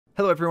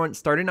Hello everyone,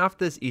 starting off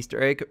this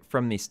Easter egg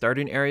from the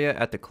starting area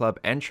at the club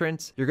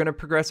entrance, you're going to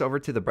progress over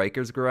to the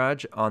biker's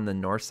garage on the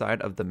north side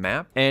of the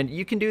map. And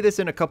you can do this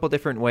in a couple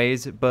different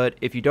ways, but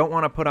if you don't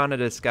want to put on a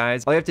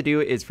disguise, all you have to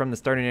do is from the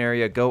starting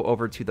area, go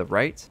over to the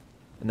right,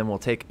 and then we'll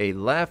take a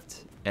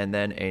left, and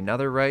then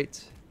another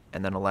right,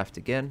 and then a left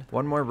again.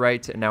 One more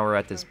right, and now we're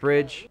at this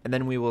bridge, and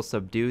then we will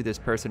subdue this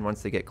person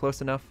once they get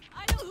close enough.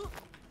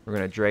 We're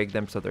going to drag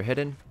them so they're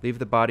hidden. Leave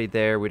the body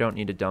there, we don't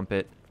need to dump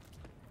it.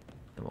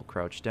 And we'll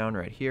crouch down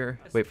right here,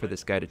 wait for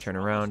this guy to turn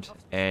around,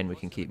 and we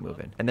can keep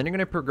moving. And then you're going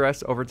to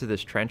progress over to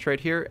this trench right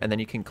here, and then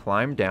you can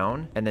climb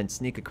down and then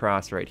sneak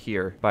across right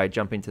here by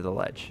jumping to the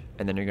ledge.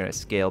 And then you're going to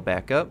scale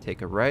back up,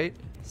 take a right,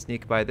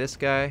 sneak by this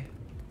guy,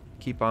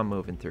 keep on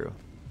moving through.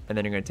 And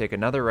then you're going to take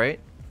another right,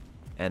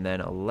 and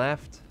then a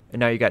left. And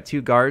now you got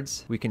two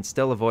guards. We can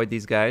still avoid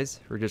these guys.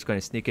 We're just going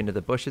to sneak into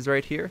the bushes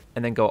right here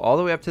and then go all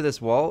the way up to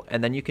this wall,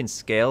 and then you can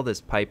scale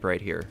this pipe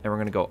right here, and we're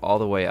going to go all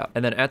the way up.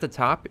 And then at the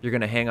top, you're going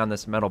to hang on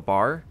this metal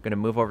bar, going to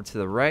move over to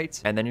the right,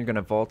 and then you're going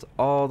to vault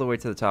all the way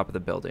to the top of the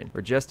building.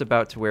 We're just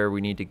about to where we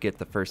need to get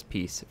the first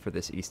piece for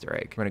this Easter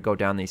egg. We're going to go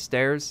down these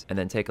stairs and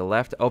then take a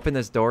left, open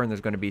this door, and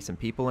there's going to be some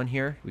people in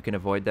here. We can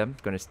avoid them.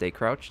 It's going to stay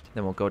crouched.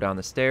 Then we'll go down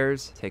the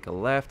stairs, take a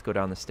left, go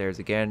down the stairs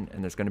again,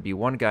 and there's going to be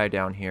one guy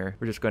down here.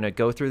 We're just going to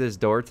go through this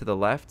door to the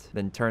left,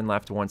 then turn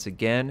left once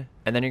again,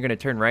 and then you're going to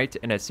turn right,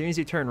 and as soon as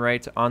you turn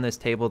right on this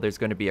table, there's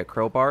going to be a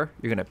crowbar.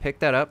 You're going to pick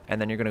that up,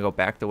 and then you're going to go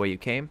back the way you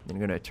came. Then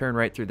you're going to turn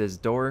right through this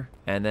door,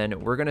 and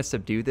then we're going to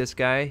subdue this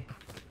guy.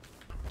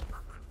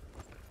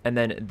 And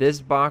then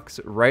this box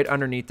right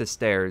underneath the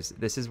stairs,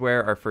 this is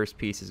where our first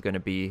piece is going to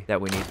be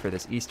that we need for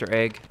this Easter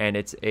egg, and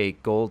it's a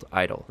gold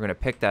idol. We're going to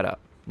pick that up.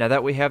 Now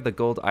that we have the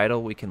gold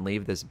idol, we can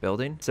leave this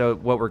building. So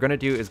what we're going to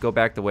do is go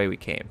back the way we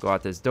came. Go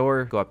out this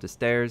door, go up the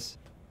stairs,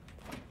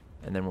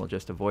 and then we'll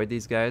just avoid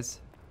these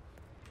guys.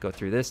 Go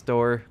through this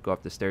door, go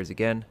up the stairs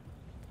again,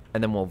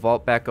 and then we'll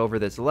vault back over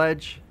this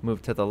ledge,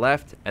 move to the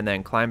left, and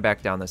then climb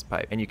back down this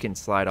pipe. And you can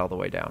slide all the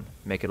way down,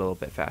 make it a little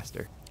bit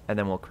faster. And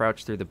then we'll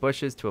crouch through the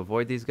bushes to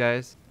avoid these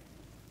guys,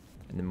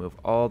 and then move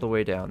all the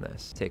way down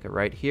this. Take a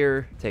right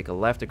here, take a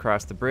left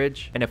across the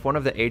bridge, and if one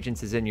of the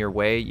agents is in your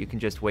way, you can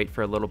just wait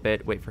for a little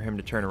bit, wait for him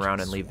to turn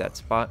around and leave that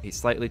spot. He's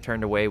slightly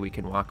turned away, we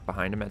can walk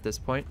behind him at this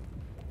point.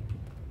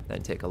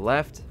 Then take a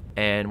left,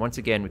 and once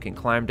again we can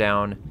climb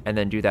down and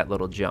then do that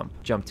little jump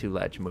to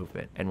ledge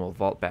movement, and we'll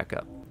vault back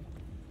up.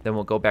 Then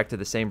we'll go back to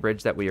the same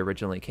bridge that we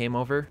originally came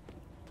over,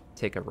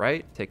 take a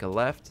right, take a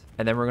left,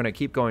 and then we're going to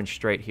keep going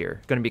straight here.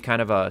 It's going to be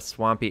kind of a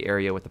swampy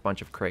area with a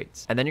bunch of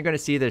crates. And then you're going to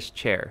see this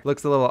chair.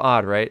 Looks a little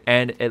odd, right?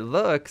 And it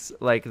looks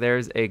like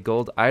there's a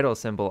gold idol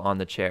symbol on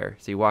the chair.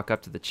 So you walk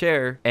up to the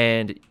chair,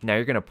 and now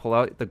you're going to pull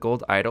out the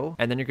gold idol,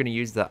 and then you're going to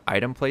use the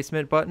item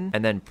placement button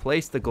and then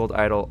place the gold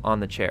idol on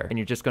the chair. And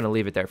you're just going to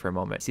leave it there for a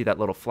moment. See that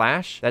little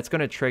flash? That's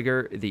going to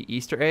trigger the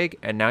Easter egg,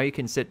 and now you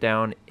can sit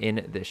down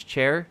in this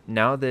chair.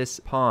 Now this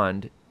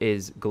pond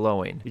is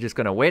glowing. You're just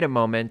going to wait a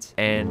moment,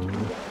 and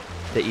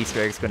the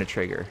Easter egg is going to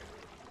trigger.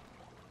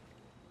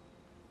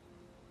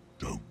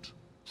 Don't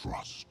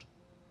trust.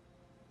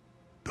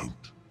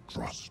 Don't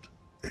trust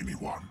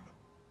anyone.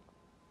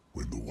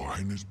 When the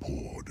wine is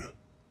poured,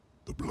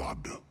 the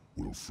blood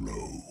will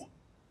flow.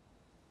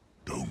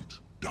 Don't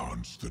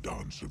dance the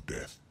dance of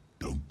death.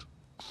 Don't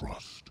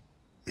trust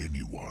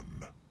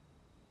anyone.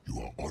 You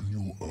are on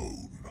your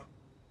own.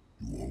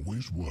 You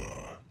always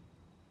were,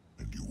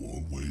 and you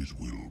always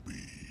will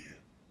be.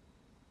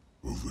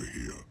 Over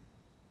here.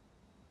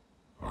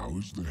 How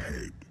is the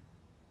head?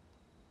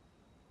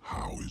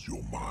 How is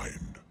your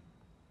mind?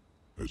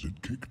 Has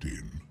it kicked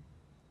in?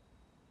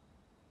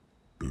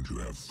 Don't you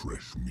have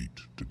fresh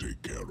meat to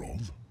take care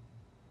of?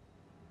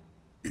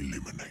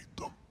 Eliminate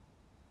them.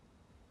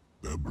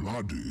 Their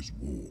blood is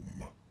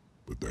warm,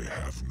 but they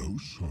have no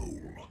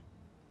soul,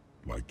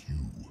 like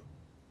you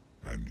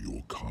and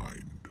your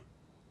kind.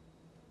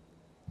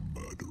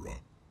 Murderer.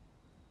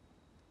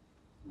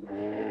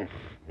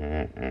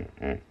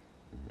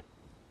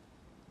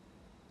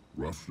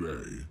 Rough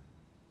day.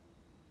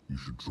 You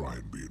should try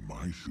and be in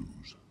my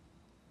shoes.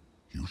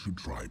 You should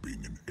try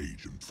being an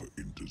agent for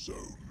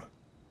Interzone.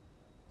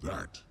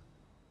 That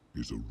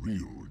is a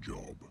real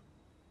job.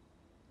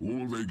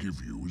 All they give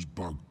you is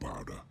bug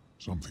powder,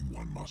 something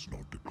one must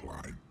not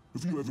decline.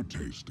 Have you ever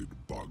tasted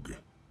bug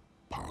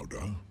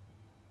powder?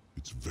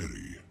 It's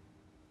very,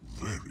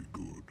 very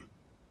good.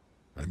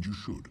 And you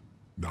should.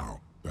 Now,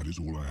 that is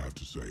all I have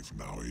to say for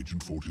now,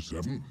 Agent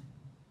 47.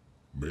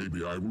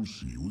 Maybe I will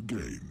see you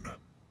again.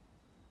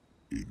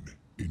 In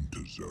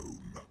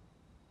Interzone.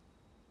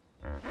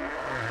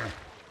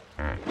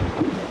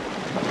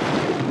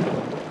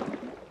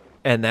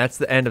 And that's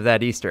the end of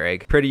that Easter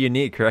egg. Pretty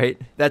unique, right?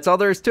 That's all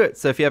there is to it.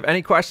 So if you have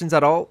any questions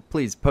at all,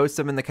 please post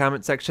them in the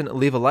comment section.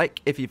 Leave a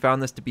like if you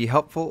found this to be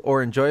helpful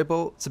or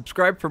enjoyable.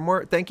 Subscribe for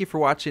more. Thank you for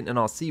watching, and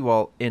I'll see you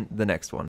all in the next one.